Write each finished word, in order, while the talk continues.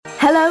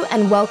Hello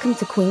and welcome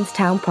to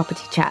Queenstown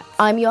Property Chat.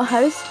 I'm your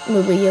host,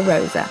 Maria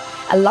Rosa,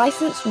 a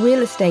licensed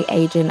real estate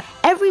agent.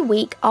 Every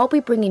week, I'll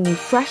be bringing you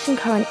fresh and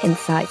current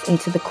insights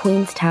into the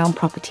Queenstown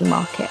property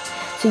market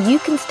so you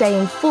can stay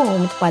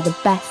informed by the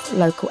best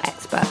local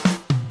experts.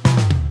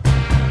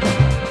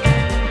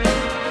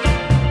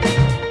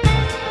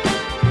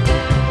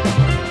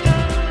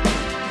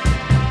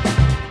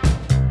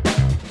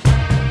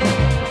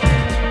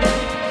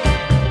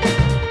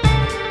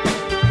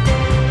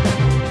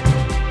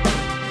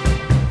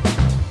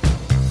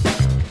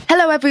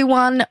 Hello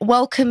everyone,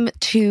 welcome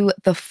to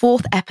the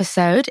fourth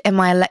episode in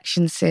my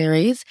election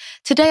series.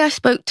 Today I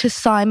spoke to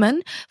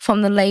Simon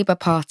from the Labour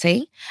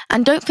Party.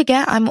 And don't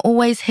forget, I'm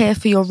always here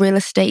for your real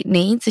estate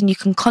needs and you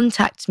can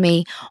contact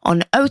me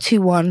on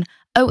 021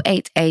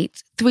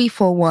 088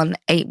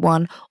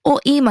 34181 or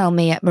email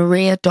me at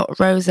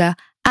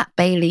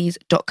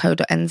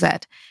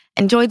maria.rosa@baileys.co.nz.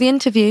 Enjoy the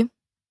interview.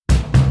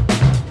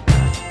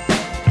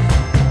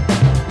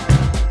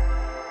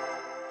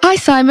 Hi,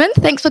 Simon.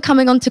 Thanks for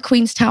coming on to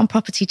Queenstown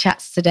Property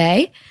Chats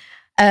today.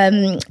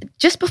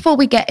 Just before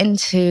we get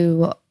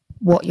into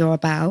what you're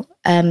about,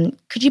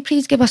 could you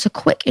please give us a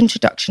quick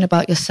introduction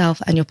about yourself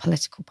and your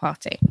political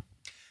party?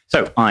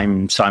 So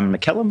I'm Simon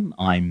McCallum.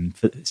 I'm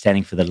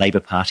standing for the Labour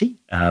Party.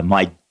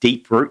 My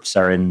deep roots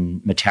are in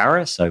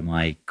Mataura. So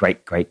my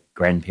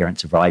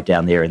great-great-grandparents arrived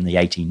down there in the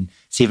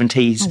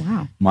 1870s. Oh,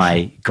 wow.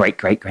 My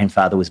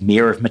great-great-grandfather was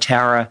mayor of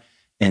Mataura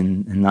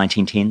in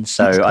 1910.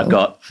 So cool. I've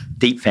got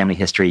deep family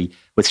history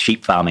with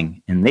sheep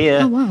farming in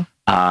there. Oh, wow.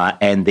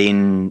 And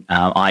then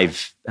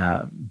I've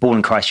born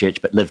in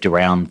Christchurch but lived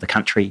around the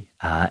country.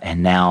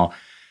 And now,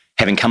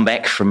 having come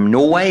back from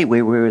Norway,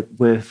 where we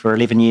were for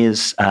 11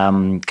 years,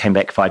 came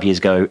back 5 years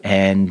ago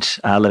and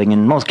living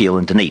in Mosgiel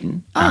in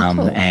Dunedin.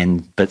 Cool.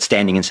 But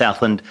standing in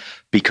Southland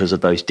because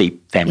of those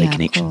deep family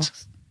connections.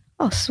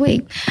 Oh,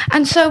 sweet.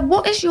 And so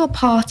what is your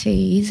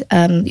party's,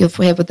 you're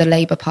here with the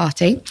Labour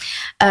Party,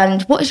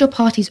 and what is your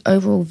party's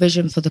overall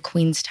vision for the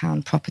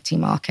Queenstown property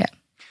market?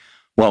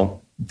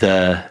 Well,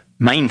 the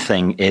main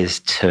thing is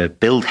to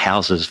build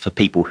houses for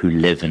people who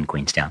live in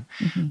Queenstown.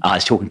 Mm-hmm. I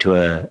was talking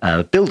to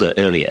a builder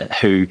earlier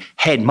who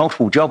had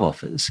multiple job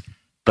offers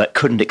but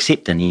couldn't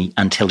accept any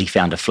until he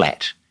found a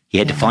flat. He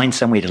had to find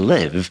somewhere to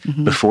live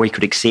before he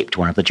could accept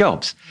one of the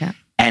jobs. Yeah.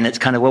 And it's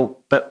kind of, well,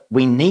 but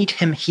we need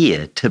him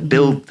here to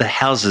build the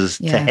houses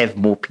to have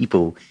more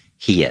people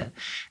here.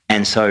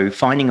 And so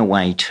finding a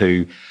way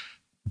to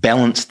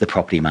balance the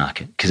property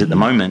market, because at the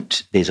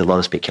moment there's a lot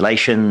of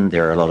speculation.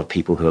 There are a lot of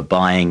people who are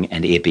buying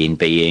and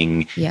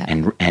Airbnb-ing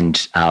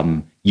and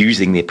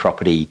using their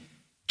property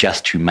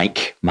just to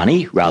make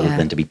money rather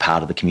than to be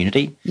part of the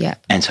community. Yeah.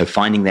 And so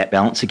finding that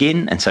balance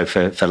again. And so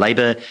for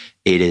Labour,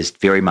 it is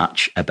very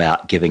much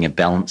about giving a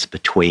balance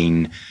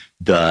between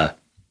the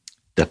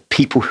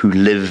people who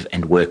live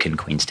and work in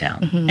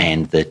Queenstown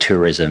and the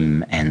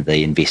tourism and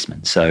the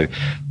investment. So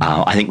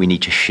I think we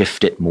need to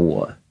shift it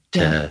more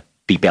to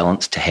be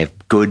balanced, to have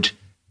good,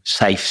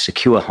 safe,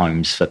 secure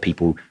homes for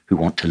people who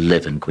want to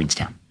live in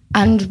Queenstown.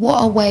 And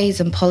what are ways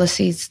and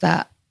policies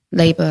that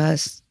Labour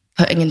is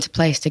putting into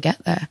place to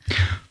get there?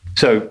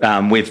 So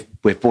we've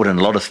brought in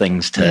a lot of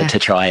things to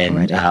try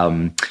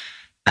and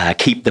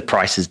keep the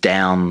prices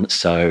down.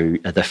 So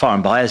the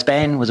foreign buyers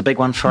ban was a big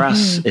one for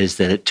us, is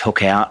that it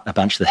took out a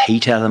bunch of the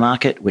heat out of the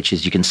market, which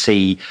is you can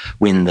see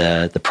when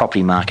the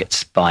property market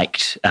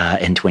spiked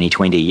in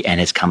 2020 and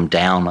has come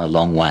down a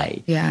long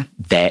way. Yeah.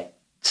 That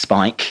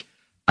spike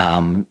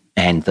and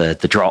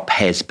the drop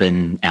has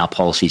been our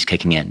policies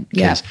kicking in.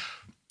 Because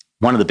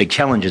one of the big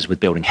challenges with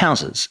building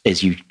houses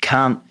is you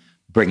can't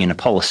bring in a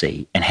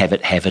policy and have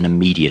it have an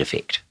immediate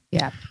effect.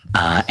 Yeah.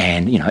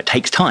 And, it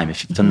takes time.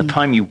 From the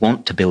time you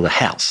want to build a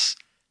house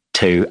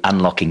to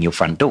unlocking your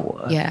front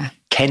door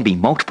can be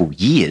multiple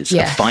years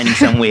of finding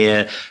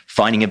somewhere,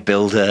 finding a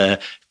builder,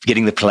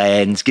 getting the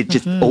plans,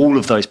 just all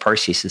of those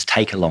processes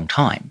take a long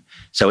time.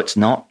 So it's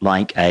not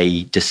like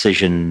a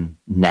decision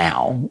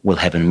now will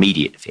have an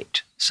immediate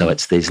effect. So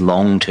there's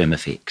long-term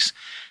effects.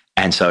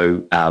 And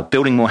so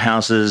building more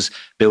houses,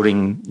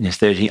 building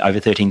over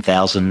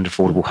 13,000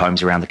 affordable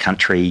homes around the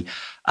country,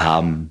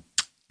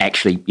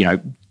 actually,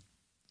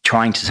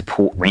 trying to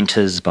support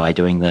renters by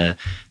doing the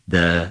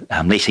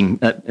letting,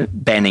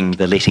 banning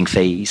the letting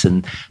fees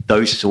and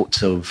those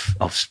sorts of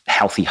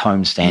healthy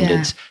home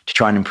standards to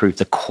try and improve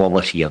the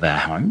quality of our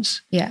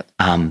homes. Yeah.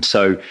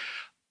 So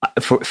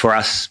for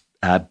us,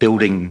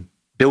 building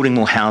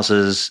more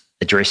houses,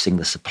 addressing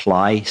the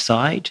supply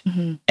side,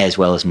 as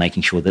well as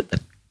making sure that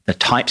the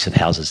types of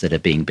houses that are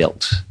being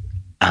built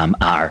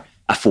are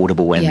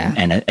affordable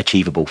and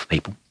achievable for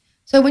people.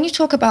 So when you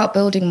talk about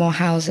building more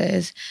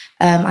houses,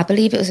 I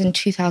believe it was in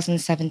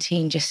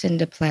 2017,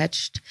 Jacinda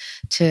pledged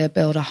to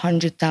build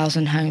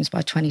 100,000 homes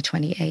by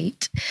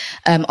 2028.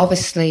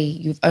 Obviously,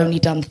 you've only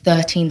done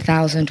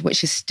 13,000,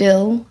 which is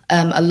still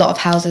a lot of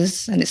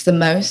houses, and it's the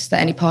most that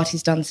any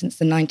party's done since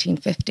the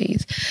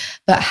 1950s.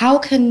 But how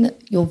can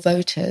your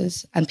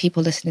voters and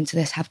people listening to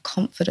this have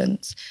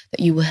confidence that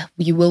you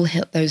will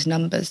hit those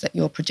numbers that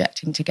you're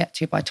projecting to get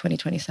to by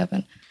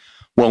 2027?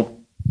 Well,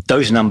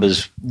 Those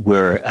numbers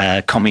were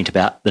a comment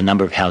about the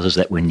number of houses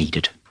that were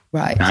needed.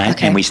 Right.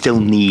 Okay. And we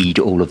still need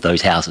all of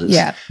those houses.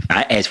 Yeah.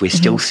 As we're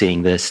still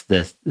seeing this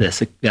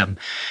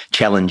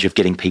challenge of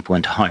getting people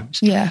into homes.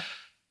 Yeah.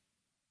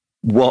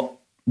 What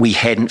we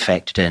hadn't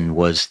factored in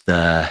was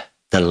the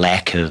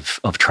lack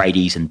of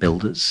tradies and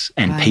builders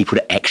and people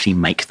to actually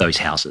make those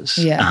houses.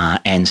 Yeah.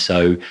 And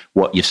so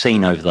what you've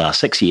seen over the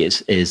last 6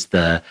 years is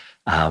the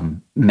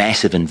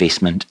massive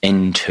investment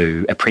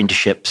into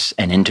apprenticeships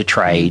and into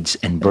trades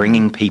and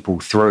bringing people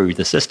through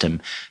the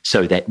system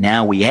so that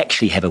now we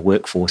actually have a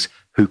workforce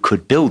who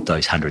could build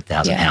those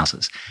 100,000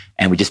 houses,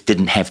 and we just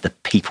didn't have the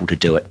people to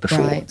do it before.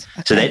 Right.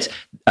 Okay.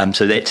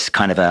 So that's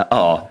kind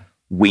of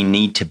we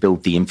need to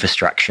build the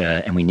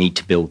infrastructure and we need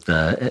to build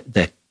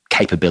the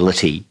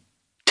capability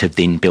to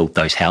then build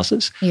those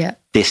houses. Yeah.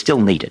 They're still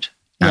needed.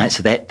 Yeah. Right?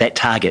 So that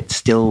target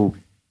still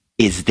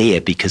is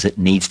there because it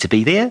needs to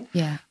be there.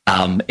 Yeah.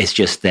 It's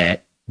just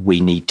that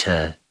we need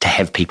to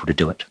have people to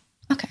do it.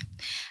 Okay.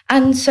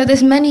 And so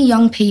there's many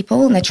young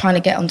people and they're trying to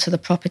get onto the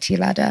property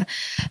ladder.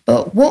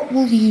 But what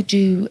will you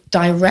do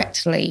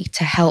directly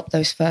to help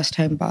those first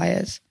home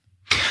buyers?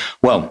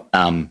 Well,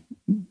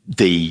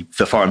 the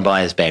foreign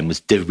buyers ban was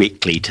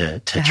directly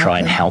to try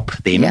and help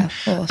them. Yeah,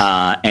 of course.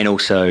 And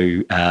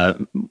also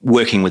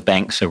working with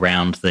banks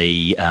around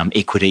the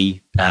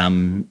equity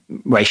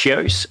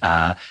ratios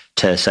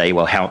to say,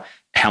 well,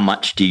 how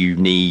much do you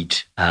need,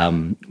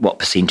 what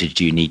percentage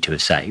do you need to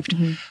have saved?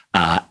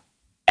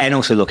 And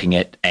also looking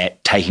at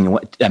taking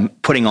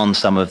putting on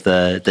some of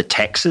the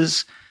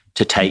taxes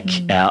to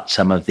take out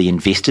some of the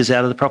investors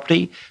out of the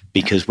property,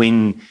 because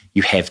when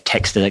you have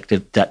tax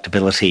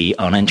deductibility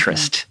on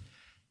interest,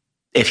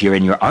 if you're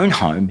in your own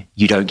home,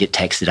 you don't get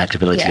tax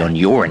deductibility on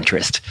your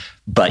interest,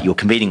 but you're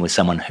competing with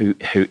someone who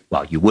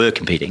you were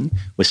competing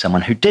with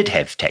someone who did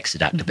have tax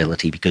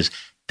deductibility because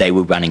they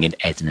were running it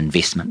as an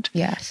investment.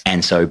 Yes.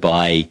 And so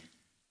by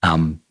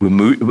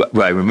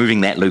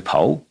removing that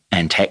loophole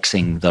and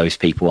taxing those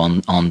people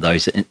on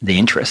those the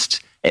interests,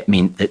 it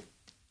meant that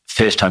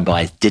first home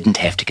buyers didn't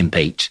have to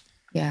compete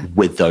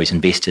with those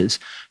investors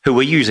who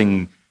were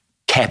using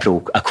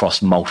capital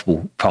across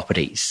multiple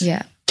properties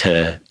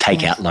to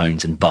take out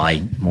loans and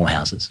buy more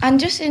houses.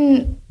 And just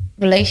in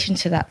relation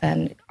to that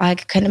then, I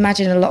can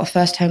imagine a lot of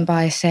first home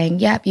buyers saying,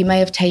 yep, you may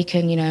have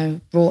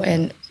taken, brought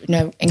in,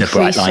 increased,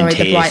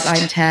 the bright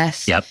line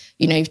test. Yep.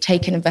 You've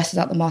taken investors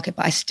out the market,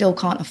 but I still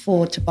can't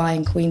afford to buy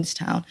in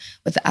Queenstown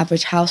with the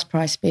average house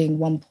price being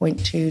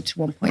 1.2 to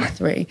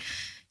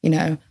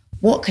 1.3.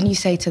 What can you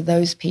say to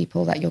those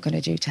people that you're going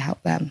to do to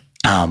help them?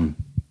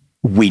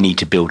 We need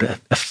to build a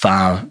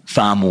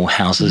far more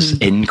houses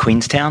in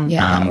Queenstown.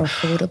 That are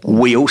affordable.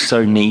 We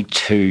also need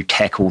to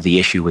tackle the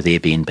issue with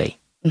Airbnb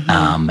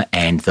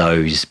and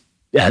those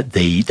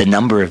the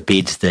number of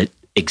beds that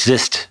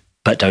exist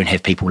but don't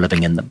have people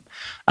living in them.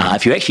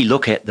 If you actually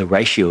look at the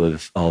ratio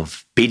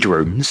of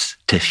bedrooms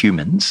to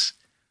humans,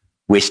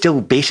 we're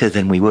still better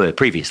than we were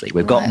previously.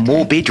 We've got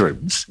more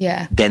bedrooms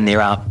than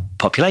there are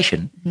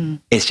population.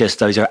 It's just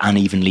those are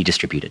unevenly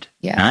distributed.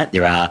 Right?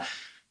 There are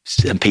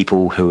some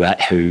people who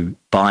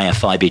buy a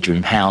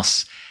 5-bedroom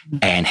house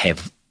and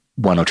have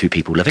 1 or 2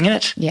 people living in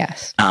it.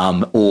 Yes.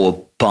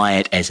 Or buy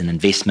it as an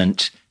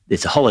investment.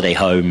 It's a holiday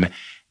home,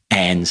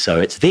 and so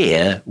it's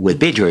there with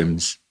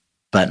bedrooms,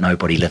 but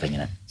nobody living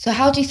in it. So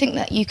how do you think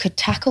that you could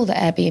tackle the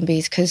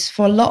Airbnbs? Because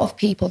for a lot of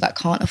people that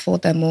can't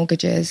afford their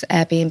mortgages,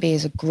 Airbnb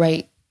is a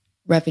great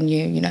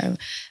revenue,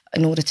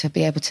 in order to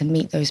be able to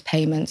meet those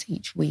payments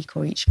each week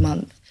or each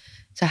month.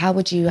 So how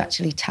would you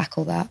actually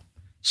tackle that?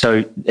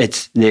 So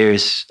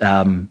there's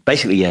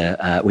basically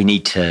we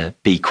need to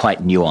be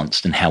quite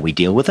nuanced in how we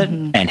deal with it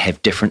and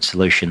have different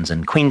solutions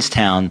in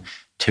Queenstown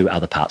to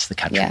other parts of the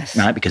country,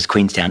 right? Because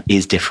Queenstown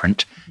is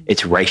different.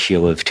 Its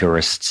ratio of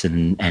tourists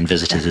and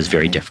visitors is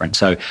very different.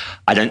 So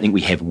I don't think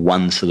we have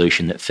one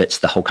solution that fits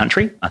the whole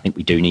country. I think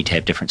we do need to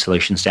have different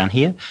solutions down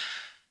here.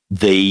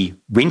 The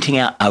renting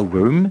out a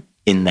room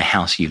in the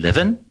house you live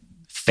in,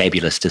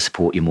 fabulous to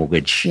support your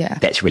mortgage. Yeah.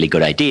 That's a really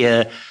good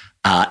idea.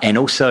 And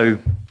also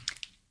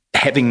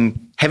having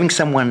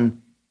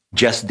someone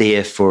just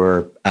there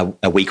for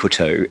a week or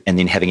two and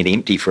then having it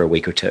empty for a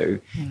week or two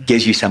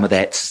gives you some of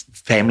that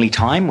family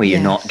time where you're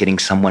not getting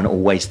someone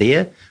always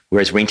there.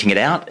 Whereas renting it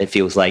out, it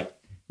feels like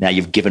now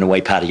you've given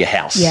away part of your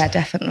house. Yeah,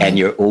 definitely. And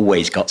you're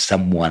always got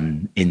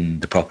someone in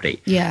the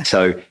property. Yeah.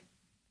 So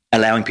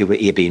allowing people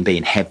to Airbnb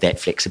and have that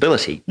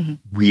flexibility,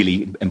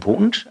 really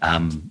important.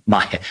 When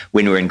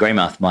we were in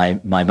Greymouth,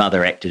 my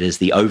mother acted as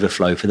the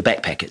overflow for the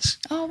backpackers.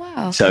 Oh,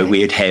 wow. Okay. So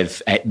we'd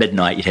have, at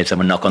midnight, you'd have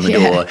someone knock on the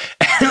door,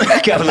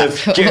 a couple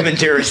of German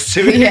tourists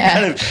who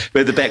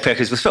where the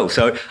backpackers was full.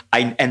 So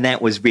and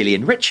that was really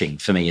enriching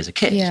for me as a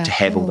kid to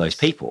have all those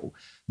people,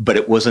 but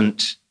it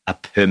wasn't a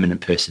permanent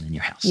person in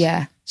your house.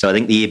 Yeah. So I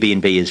think the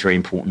Airbnb is very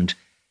important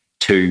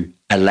to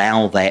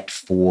allow that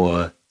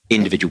for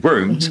individual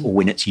rooms or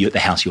when it's the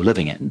house you're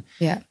living in.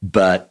 Yeah.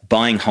 But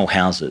buying whole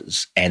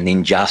houses and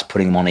then just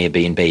putting them on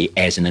Airbnb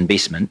as an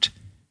investment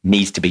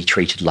needs to be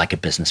treated like a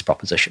business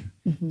proposition.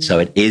 So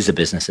it is a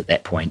business at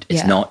that point.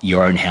 It's not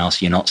your own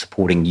house. You're not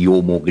supporting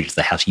your mortgage to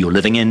the house you're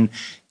living in.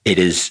 It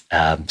is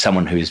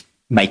someone who's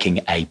making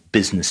a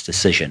business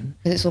decision.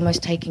 Because it's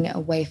almost taking it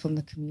away from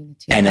the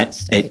community. And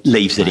it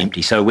leaves it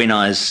empty. So when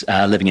I was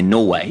living in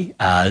Norway,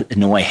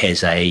 Norway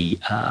has a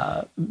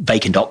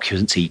vacant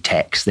occupancy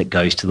tax that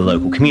goes to the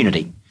local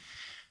community.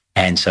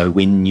 And so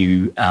when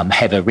you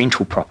have a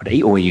rental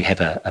property or you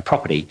have a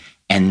property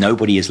and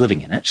nobody is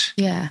living in it,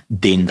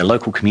 then the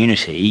local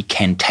community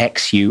can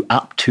tax you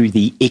up to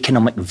the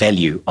economic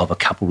value of a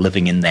couple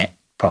living in that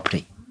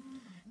property.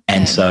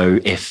 And so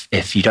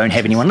if you don't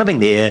have anyone living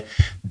there,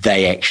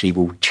 they actually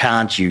will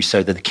charge you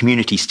so that the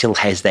community still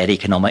has that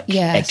economic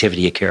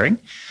activity occurring.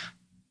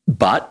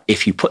 But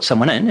if you put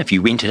someone in, if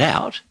you rent it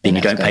out, then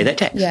you don't pay that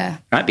tax,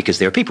 right? Because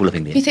there are people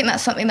living there. Do you think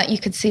that's something that you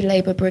could see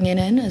Labour bringing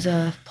in as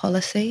a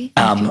policy?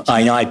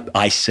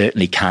 I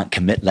certainly can't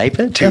commit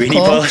Labour to any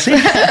policy.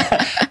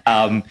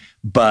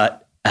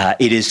 But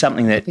it is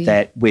something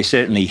that where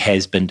certainly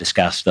has been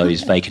discussed,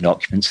 those vacant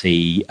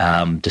occupancy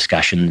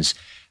discussions.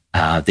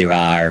 There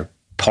are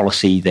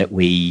policy that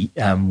we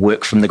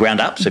work from the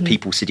ground up. So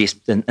people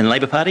suggest in the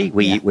Labour Party,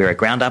 we're a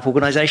ground up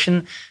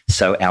organisation.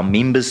 So our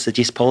members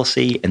suggest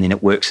policy and then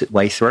it works its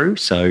way through.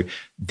 So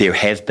there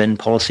have been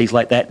policies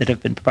like that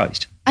have been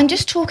proposed. And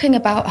just talking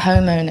about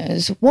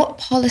homeowners, what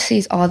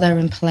policies are there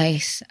in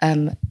place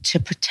to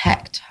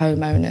protect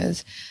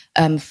homeowners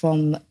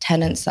from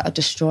tenants that are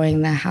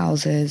destroying their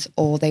houses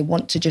or they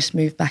want to just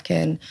move back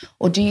in?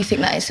 Or do you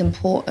think that it's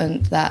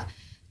important that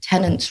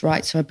tenants'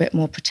 rights are a bit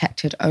more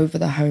protected over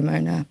the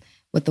homeowner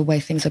with the way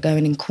things are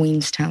going in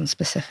Queenstown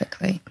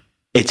specifically?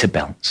 It's a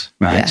balance,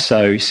 right? Yeah.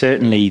 So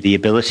certainly the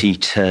ability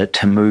to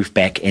move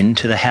back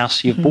into the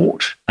house you've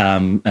bought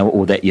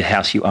or that your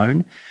house you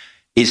own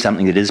is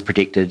something that is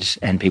protected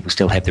and people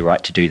still have the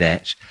right to do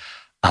that.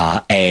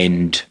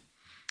 And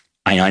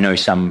I know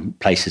some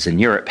places in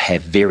Europe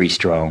have very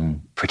strong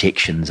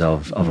protections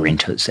of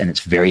renters and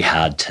it's very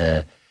hard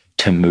to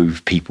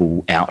move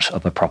people out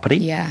of a property.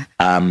 Yeah.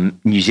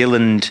 New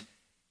Zealand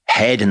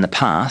had in the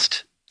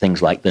past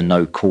things like the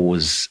no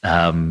cause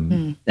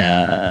removals,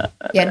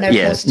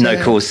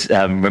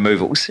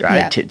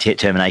 right?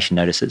 Termination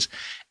notices.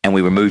 And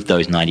we removed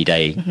those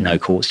 90-day no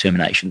cause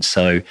terminations.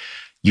 So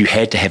you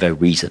had to have a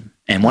reason.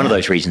 And one of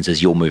those reasons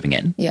is you're moving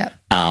in. Yeah.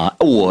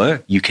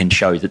 Or you can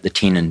show that the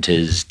tenant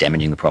is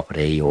damaging the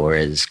property or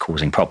is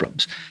causing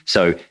problems.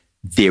 So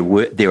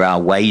there are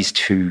ways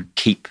to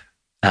keep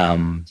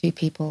two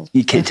people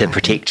to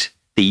protect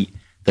the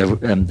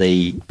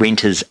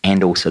renters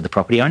and also the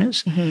property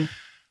owners.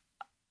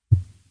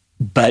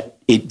 But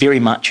it very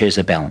much is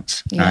a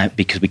balance, right?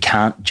 Because we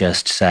can't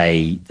just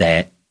say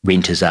that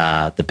renters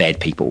are the bad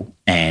people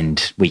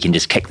and we can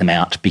just kick them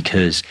out,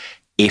 because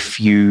if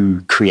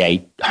you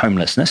create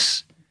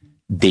homelessness,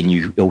 then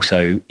you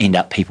also end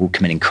up people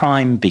committing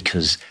crime,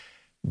 because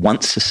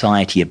once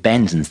society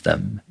abandons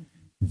them,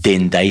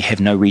 then they have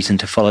no reason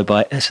to follow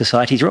by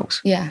society's rules.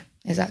 Yeah,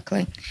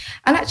 exactly.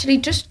 And actually,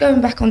 just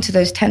going back onto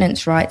those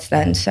tenants' rights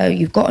then, so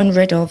you've gotten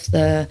rid of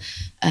the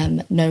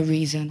no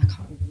reason, I can't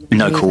remember.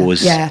 No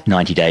cause,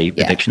 90-day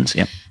evictions,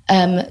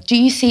 do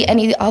you see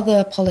any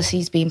other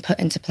policies being put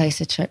into place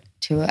to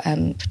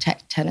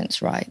protect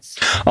tenants' rights?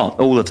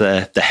 All of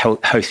the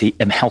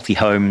healthy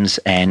homes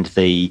and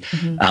the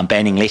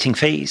banning letting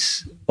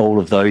fees, all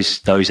of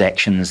those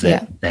actions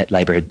that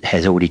Labor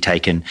has already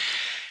taken.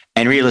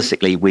 And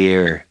realistically,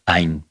 we're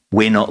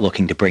not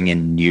looking to bring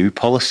in new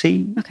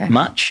policy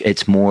much.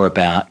 It's more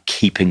about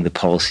keeping the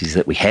policies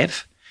that we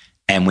have.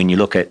 And when you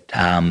look at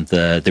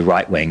the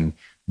right wing,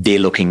 they're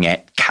looking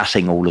at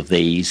cutting all of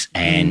these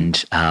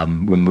and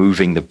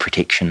removing the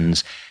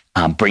protections,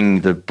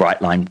 bringing the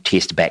bright line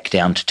test back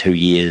down to 2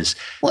 years.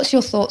 What's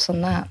your thoughts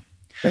on that,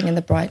 bringing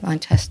the bright line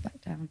test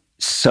back down?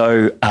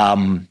 So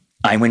when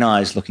I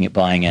was looking at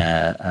buying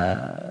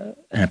an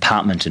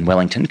apartment in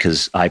Wellington,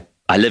 because I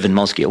live in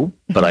Mosgiel,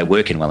 but I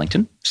work in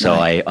Wellington, so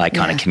I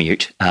kind of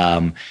commute.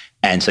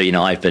 And so,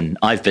 I've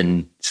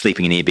been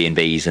sleeping in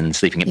Airbnbs and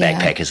sleeping at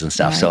backpackers and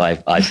stuff. So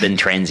I've been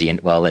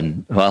transient while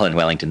in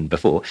Wellington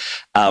before.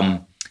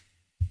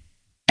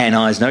 And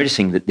I was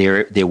noticing that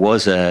there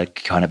was a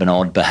kind of an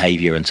odd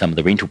behaviour in some of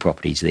the rental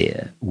properties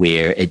there,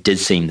 where it did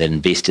seem that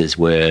investors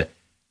were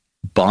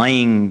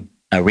buying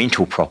a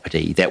rental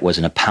property that was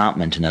an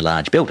apartment in a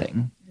large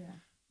building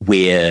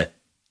where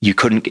you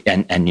couldn't,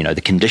 and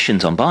the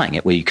conditions on buying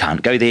it, where you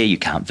can't go there, you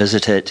can't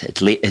visit it,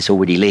 it's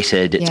already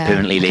lettered, it's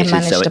permanently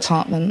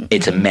lettered.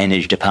 It's a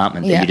managed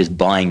apartment that you're just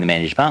buying the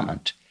managed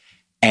apartment.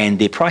 And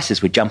their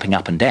prices were jumping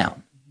up and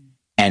down.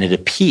 And it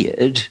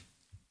appeared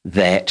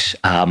that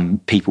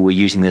people were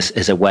using this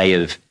as a way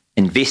of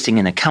investing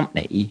in a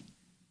company,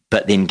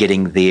 but then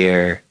getting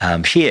their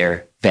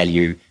share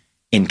value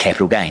in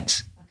capital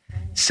gains.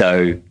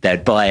 So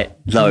they'd buy it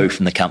low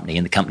from the company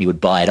and the company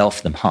would buy it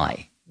off them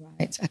high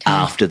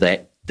after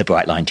the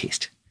bright line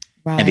test.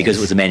 Right. And because it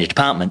was a managed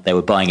apartment, they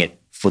were buying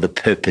it for the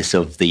purpose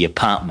of the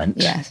apartment.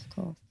 Yes, of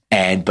course.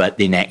 But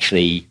then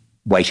actually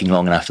waiting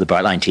long enough for the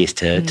bright line test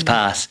to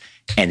pass,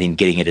 and then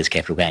getting it as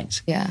capital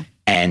gains. Yeah.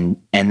 And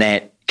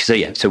that,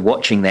 so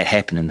watching that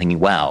happen and thinking,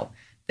 wow,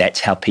 that's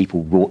how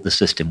people rort the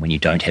system when you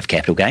don't have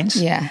capital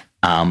gains. Yeah.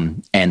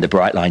 And the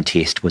Bright Line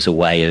test was a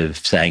way of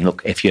saying,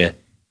 look, if you're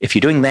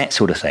doing that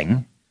sort of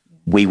thing,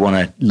 we want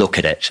to look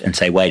at it and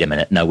say, wait a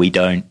minute, no, we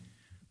don't.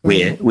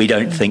 We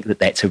don't think that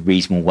that's a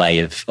reasonable way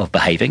of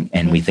behaving,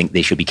 and we think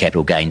there should be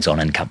capital gains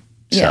on income.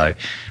 So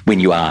when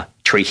you are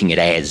treating it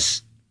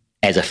as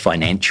a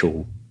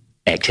financial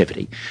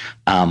activity,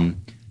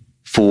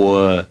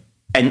 for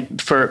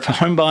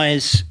home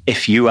buyers,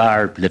 if you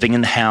are living in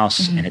the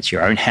house and it's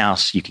your own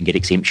house, you can get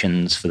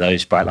exemptions for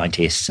those Bright Line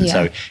tests, and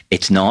so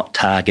it's not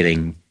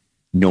targeting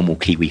normal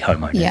Kiwi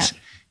homeowners. Yeah.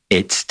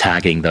 It's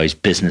targeting those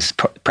business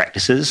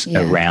practices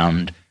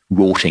around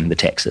rorting the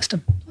tax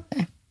system.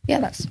 Okay. Yeah,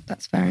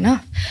 that's fair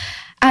enough.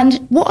 And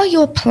what are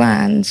your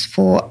plans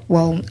for,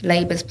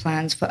 Labour's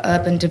plans for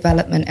urban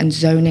development and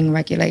zoning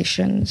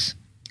regulations?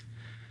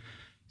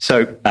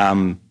 So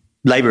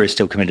Labour is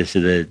still committed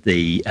to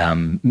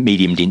the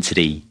medium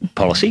density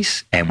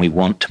policies, and we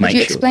want to make sure.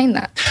 Could you explain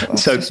that?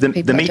 So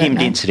the medium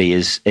density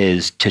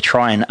is to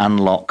try and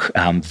unlock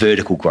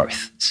vertical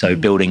growth. So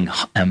building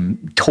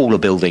taller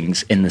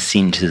buildings in the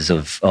centres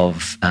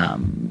of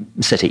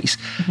cities.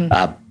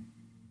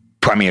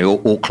 Primarily,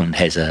 Auckland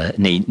has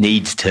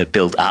needs to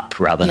build up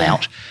rather than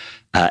out,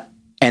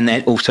 and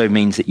that also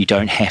means that you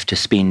don't have to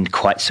spend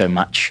quite so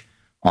much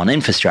on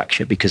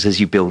infrastructure, because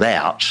as you build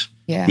out,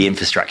 the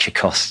infrastructure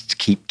costs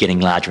keep getting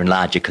larger and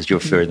larger because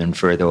you're further and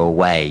further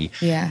away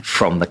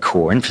from the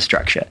core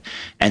infrastructure.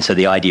 And so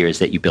the idea is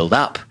that you build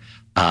up,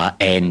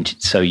 and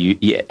so you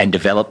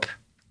develop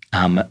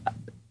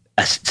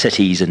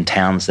cities and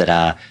towns that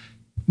are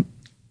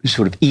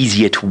sort of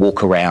easier to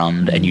walk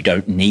around, and you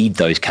don't need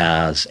those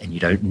cars, and you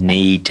don't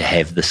need to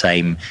have the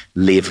same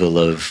level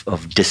of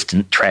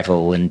distant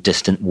travel and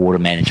distant water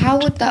management. How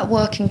would that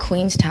work in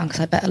Queenstown?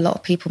 Because I bet a lot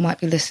of people might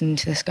be listening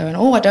to this going,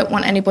 I don't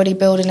want anybody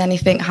building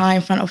anything high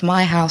in front of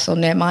my house or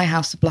near my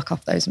house to block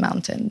off those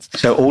mountains.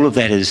 So all of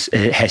that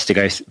has to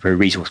go through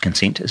resource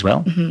consent as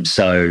well.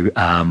 So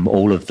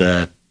all of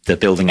the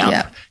building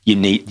up, you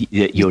need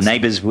your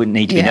neighbours would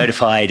need to be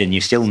notified, and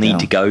you still need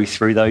to go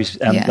through those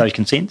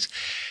consents.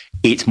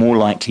 It's more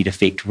likely to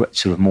affect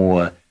sort of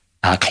more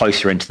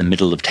closer into the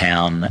middle of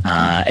town.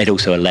 It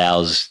also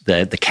allows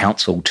the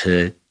council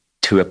to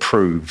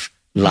approve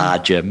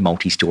larger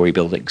multi-storey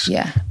buildings.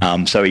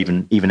 So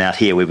even out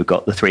here, where we've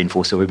got the 3 and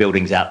 4 storey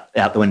buildings out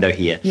the window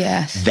here,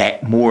 that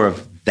more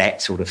of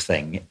that sort of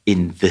thing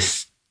in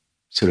this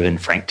sort of in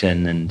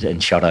Frankton and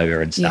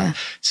Shotover and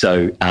stuff.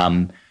 So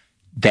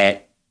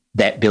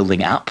that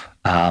building up,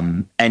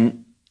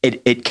 and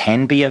it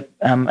can be a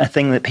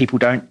thing that people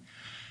don't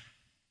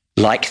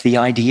like the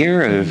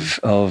idea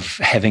of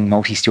having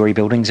multi-storey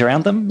buildings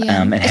around them,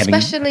 and having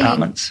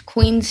apartments. Especially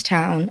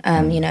Queenstown,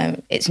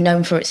 it's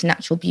known for its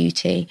natural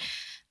beauty.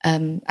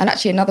 And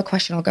actually another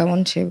question I'll go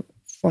on to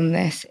from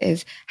this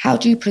is, how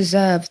do you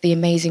preserve the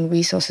amazing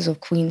resources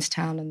of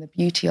Queenstown and the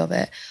beauty of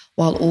it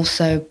while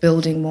also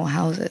building more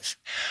houses?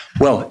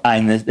 Well,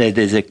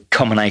 there's a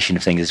combination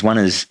of things. One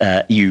is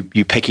you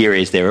pick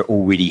areas there are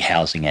already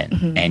housing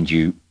in, and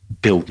you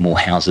build more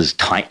houses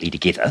tightly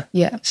together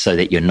so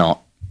that you're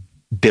not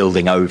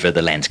building over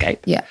the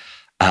landscape.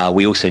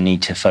 We also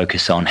need to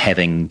focus on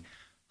having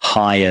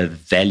higher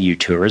value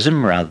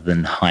tourism rather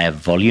than higher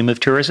volume of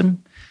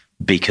tourism,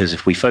 because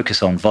if we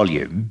focus on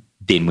volume,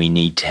 then we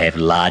need to have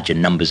larger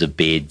numbers of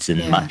beds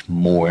and much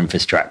more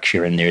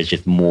infrastructure, and there's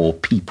just more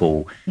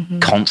people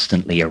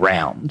constantly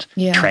around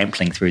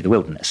trampling through the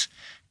wilderness.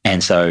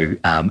 And so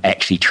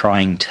actually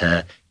trying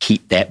to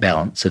keep that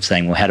balance of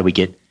saying, well, how do we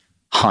get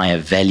higher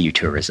value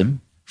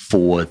tourism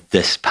for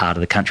this part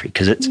of the country?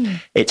 Because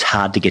it's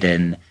hard to get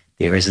in.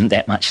 There isn't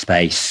that much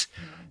space.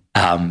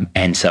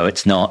 And so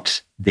it's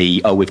not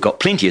we've got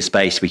plenty of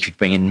space, we should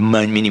bring in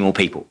many more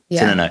people.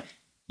 So no.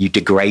 You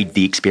degrade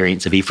the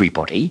experience of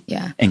everybody,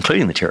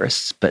 including the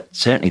tourists, but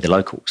certainly the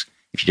locals,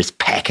 if you just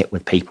pack it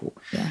with people.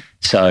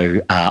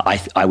 So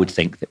I would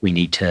think that we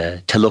need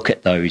to look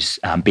at those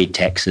bed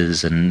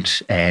taxes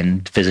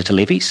and visitor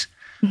levies,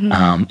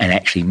 and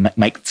actually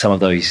make some of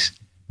those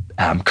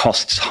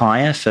costs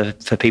higher for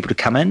people to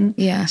come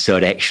in. So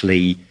it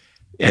actually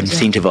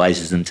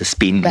incentivizes them to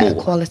spend better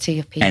more. Quality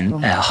of people.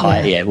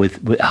 And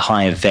with a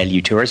higher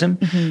value tourism.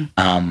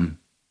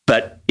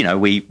 But,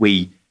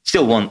 we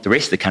still want the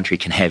rest of the country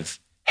can have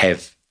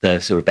the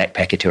sort of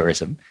backpacker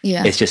tourism.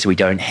 It's just we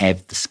don't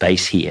have the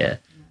space here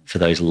for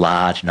those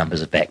large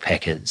numbers of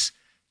backpackers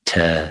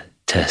to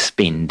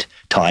spend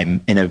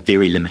time in a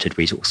very limited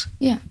resource.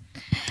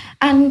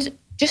 And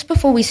just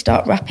before we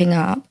start wrapping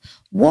up,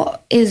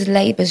 what is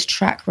Labour's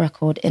track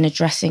record in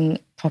addressing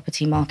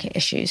property market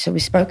issues? So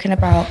we've spoken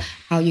about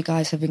how you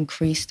guys have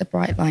increased the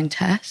Bright Line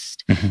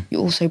test. You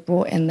also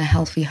brought in the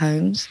healthy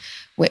homes,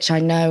 which I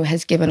know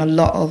has given a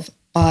lot of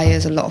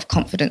buyers a lot of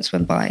confidence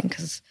when buying,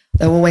 because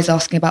they're always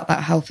asking about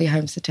that healthy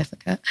home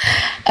certificate.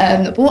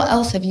 But what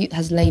else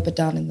has Labour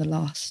done in the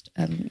last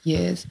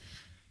years?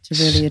 to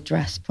really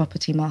address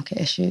property market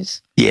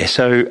issues? Yeah,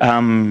 so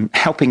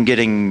helping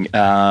getting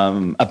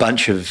a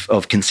bunch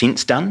of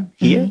consents done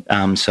here.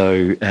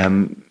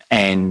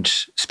 And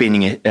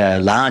spending a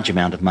large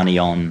amount of money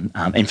on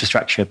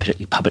infrastructure,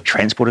 particularly public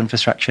transport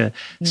infrastructure,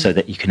 so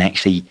that you can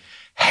actually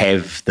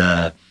have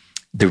the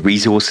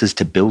resources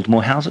to build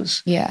more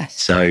houses. Yes.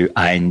 So,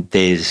 and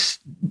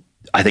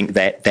I think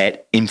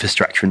that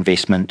infrastructure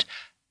investment,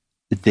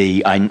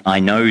 I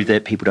know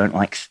that people don't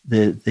like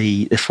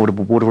the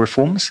affordable water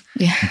reforms,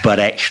 but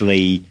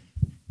actually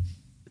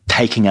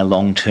taking a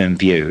long-term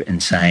view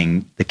and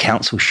saying the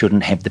council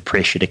shouldn't have the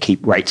pressure to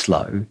keep rates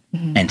low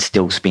and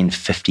still spend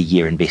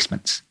 50-year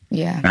investments.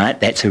 Yeah. Right?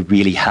 That's a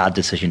really hard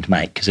decision to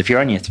make, because if you're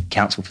only a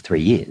council for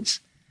 3 years,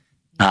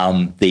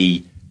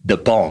 the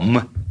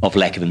bomb of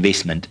lack of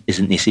investment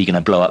isn't necessarily going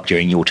to blow up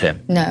during your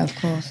term. No, of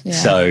course. Yeah.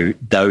 So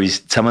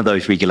some of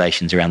those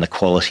regulations around the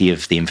quality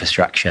of the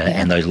infrastructure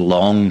and those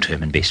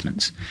long-term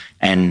investments,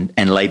 and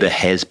Labor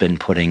has been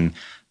putting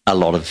a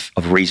lot of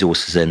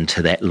resources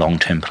into that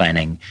long-term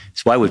planning.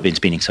 It's why we've been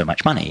spending so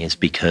much money, is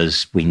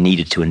because we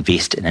needed to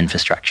invest in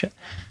infrastructure.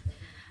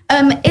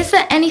 Is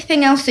there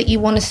anything else that you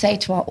want to say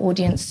to our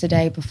audience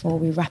today before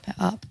we wrap it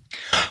up?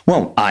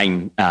 Well,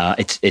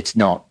 it's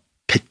not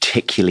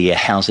particularly a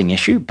housing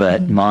issue,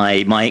 but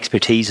my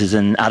expertise is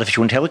in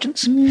artificial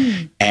intelligence,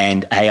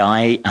 and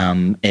AI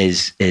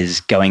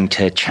is going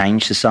to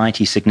change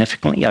society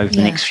significantly over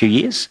the next few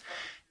years.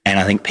 And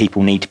I think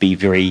people need to be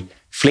very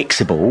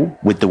flexible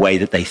with the way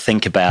that they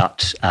think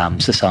about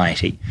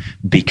society,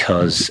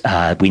 because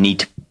we need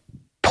to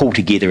pull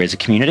together as a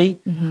community,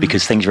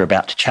 because things are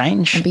about to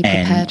change, and be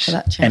prepared for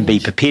that change. And be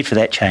prepared for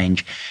that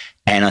change.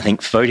 And I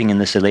think voting in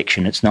this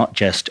election, it's not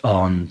just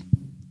on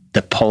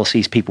the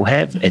policies people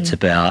have, it's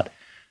about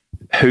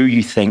who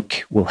you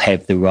think will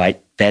have the right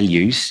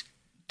values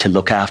to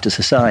look after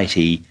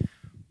society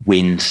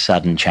when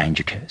sudden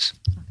change occurs.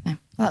 Okay.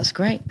 That's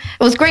great.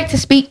 It was great to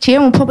speak to you,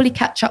 and we'll probably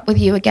catch up with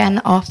you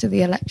again after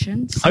the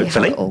election to see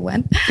Hopefully. how it all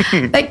went.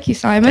 Thank you,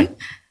 Simon.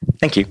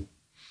 Thank you.